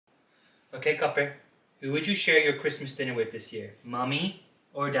Okay, Copper. Who would you share your Christmas dinner with this year? Mommy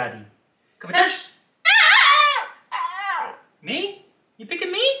or Daddy? Copper, Me? You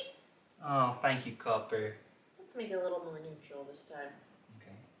picking me? Oh, thank you, Copper. Let's make it a little more neutral this time.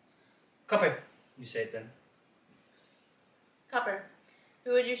 Okay. Copper, you say it then. Copper,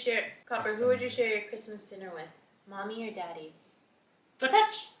 who would you share your Christmas dinner with? Mommy or Daddy?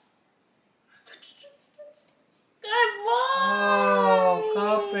 Touch. Good boy! Oh,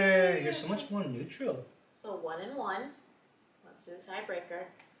 Copper, you're so much more neutral. So 1 and 1. Let's do the tiebreaker.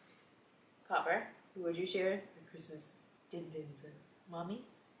 Copper, who would you share your Christmas din-dins with? Mommy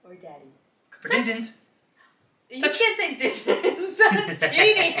or Daddy? Copper din-dins. You can't say din-dins. That's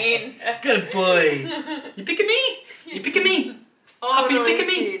cheating. Good boy. You picking me? You picking me? Oh, Copper, no, you picking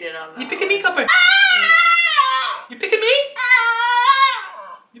me? cheated on that You picking me, Copper?